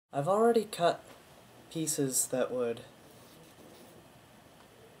I've already cut pieces that would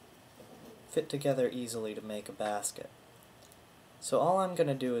fit together easily to make a basket. So all I'm going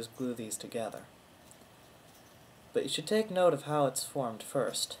to do is glue these together. But you should take note of how it's formed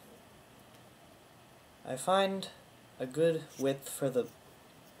first. I find a good width for the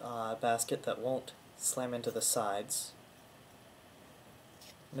basket that won't slam into the sides,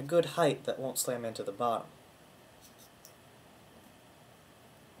 and a good height that won't slam into the bottom.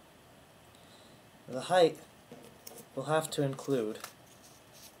 The height will have to include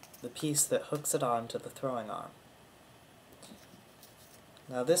the piece that hooks it on to the throwing arm.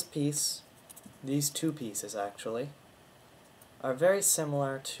 Now this piece, these two pieces actually, are very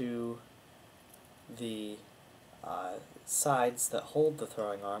similar to the sides that hold the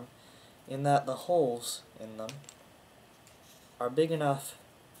throwing arm, in that the holes in them are big enough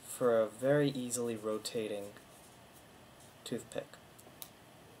for a very easily rotating toothpick.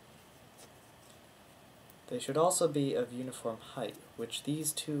 They should also be of uniform height, which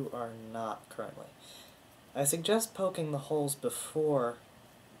these two are not currently. I suggest poking the holes before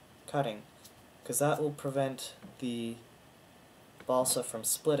cutting, because that will prevent the balsa from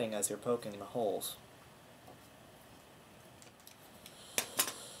splitting as you're poking the holes.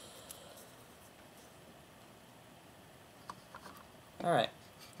 Alright,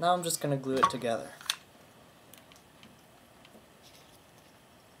 now I'm just going to glue it together.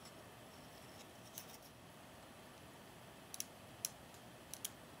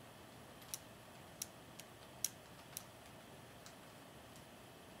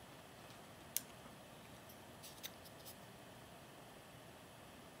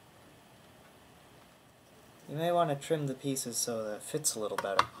 You may want to trim the pieces so that it fits a little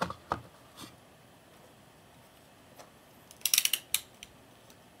better.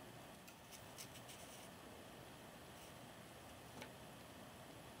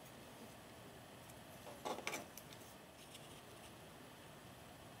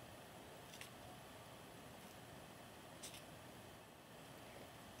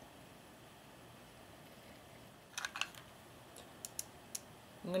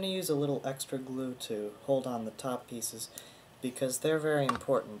 I'm going to use a little extra glue to hold on the top pieces because they're very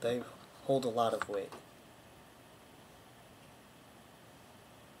important. They hold a lot of weight.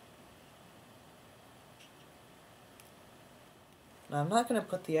 Now I'm not going to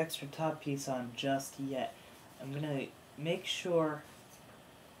put the extra top piece on just yet. I'm going to make sure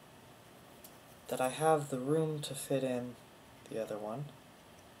that I have the room to fit in the other one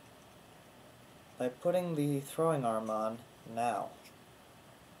by putting the throwing arm on now.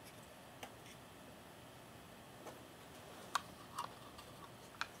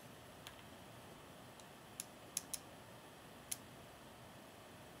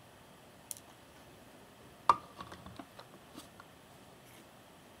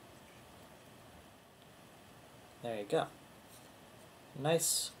 There you go.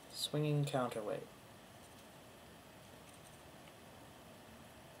 Nice swinging counterweight.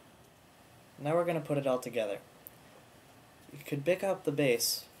 Now we're going to put it all together. You could pick up the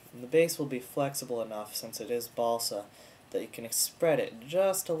base, and the base will be flexible enough, since it is balsa, that you can spread it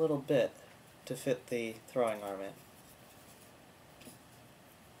just a little bit to fit the throwing arm in.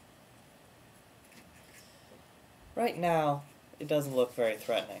 Right now, it doesn't look very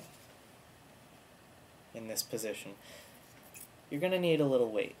threatening in this position. You're going to need a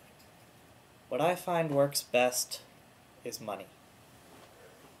little weight. What I find works best is money.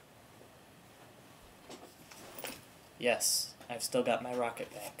 Yes, I've still got my rocket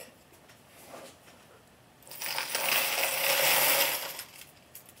bank.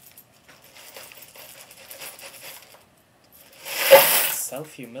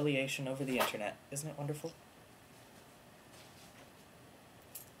 Self-humiliation over the internet. Isn't it wonderful?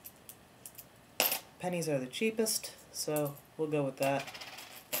 Pennies are the cheapest, so we'll go with that.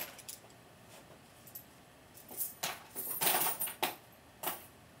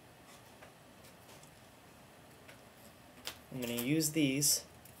 I'm going to use these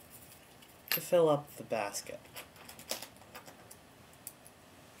to fill up the basket.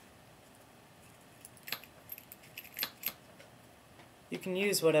 You can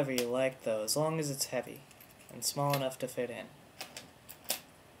use whatever you like though, as long as it's heavy and small enough to fit in.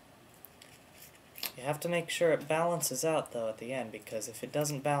 You have to make sure it balances out though at the end, because if it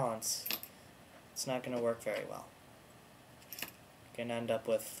doesn't balance, it's not going to work very well. You're going to end up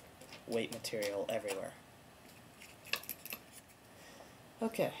with weight material everywhere.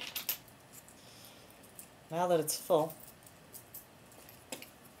 Okay. Now that it's full,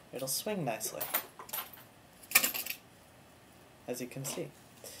 it'll swing nicely, as you can see.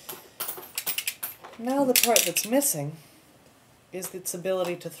 Now the part that's missing is its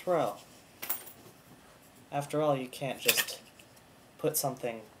ability to throw. After all, you can't just put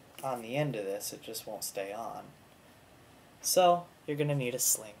something on the end of this, it just won't stay on. So, you're going to need a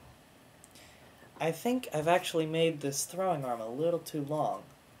sling. I think I've actually made this throwing arm a little too long.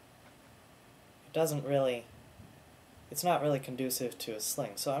 It's not really conducive to a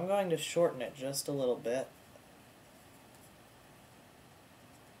sling, so I'm going to shorten it just a little bit.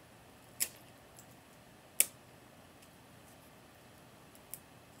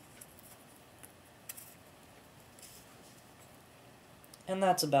 And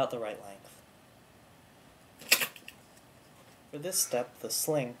that's about the right length. For this step, the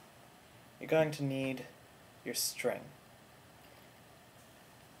sling, you're going to need your string.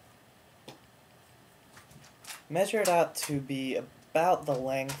 Measure it out to be about the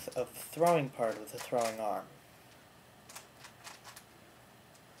length of the throwing part of the throwing arm.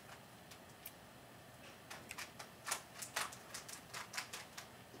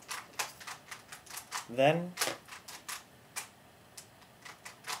 Then,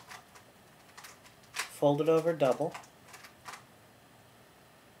 fold it over double.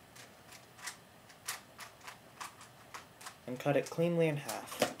 And cut it cleanly in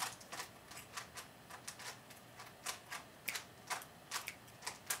half.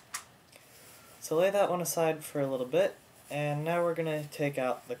 So lay that one aside for a little bit, and now we're going to take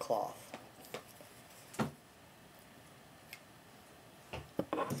out the cloth.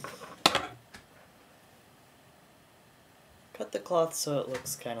 Cut the cloth so it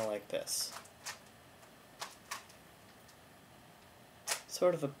looks kind of like this.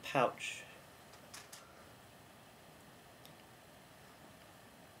 Sort of a pouch.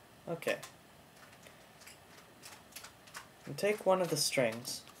 Okay. And take one of the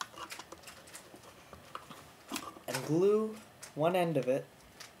strings and glue one end of it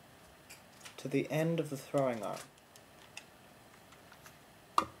to the end of the throwing arm.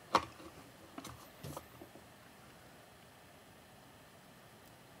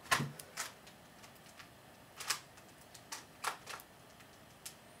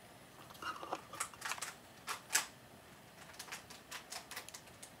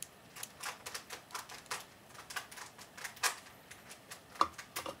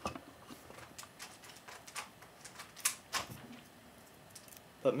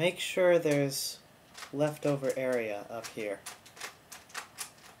 But make sure there's leftover area up here.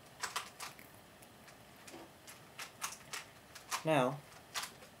 Now,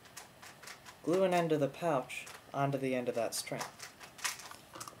 glue an end of the pouch onto the end of that string.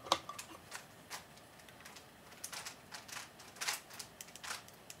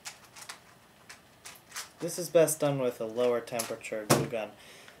 This is best done with a lower temperature glue gun,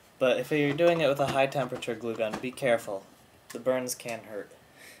 but if you're doing it with a high temperature glue gun, be careful. The burns can hurt.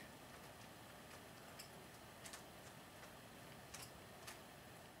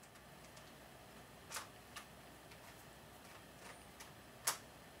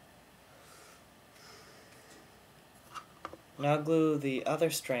 Now glue the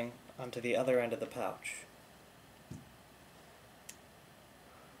other string onto the other end of the pouch.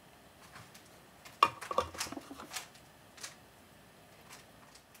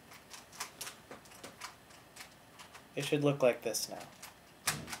 It should look like this now.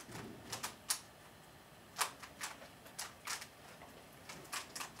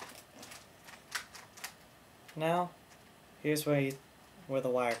 Now, here's where the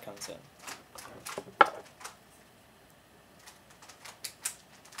wire comes in.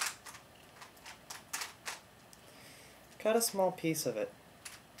 Cut a small piece of it.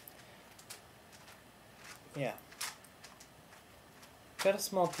 Yeah. Cut a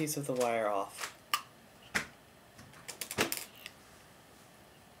small piece of the wire off.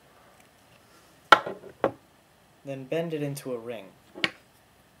 Then bend it into a ring.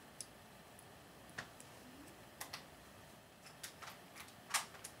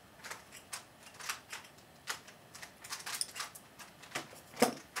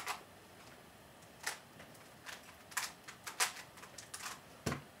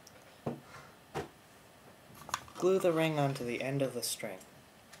 Glue the ring onto the end of the string.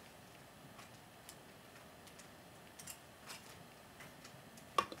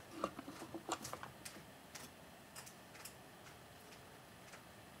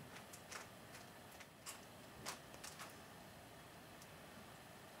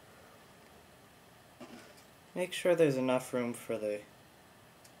 Make sure there's enough room for the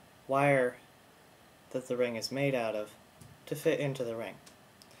wire that the ring is made out of to fit into the ring.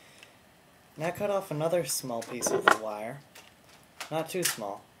 Now cut off another small piece of the wire. Not too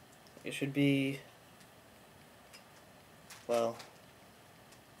small. It should be, well,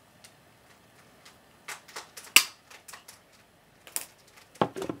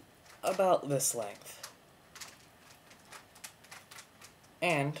 about this length.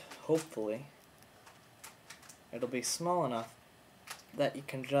 And, hopefully, it'll be small enough that you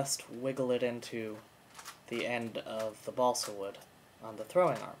can just wiggle it into the end of the balsa wood on the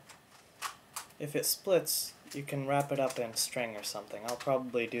throwing arm. If it splits, you can wrap it up in string or something. I'll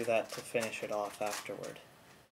probably do that to finish it off afterward.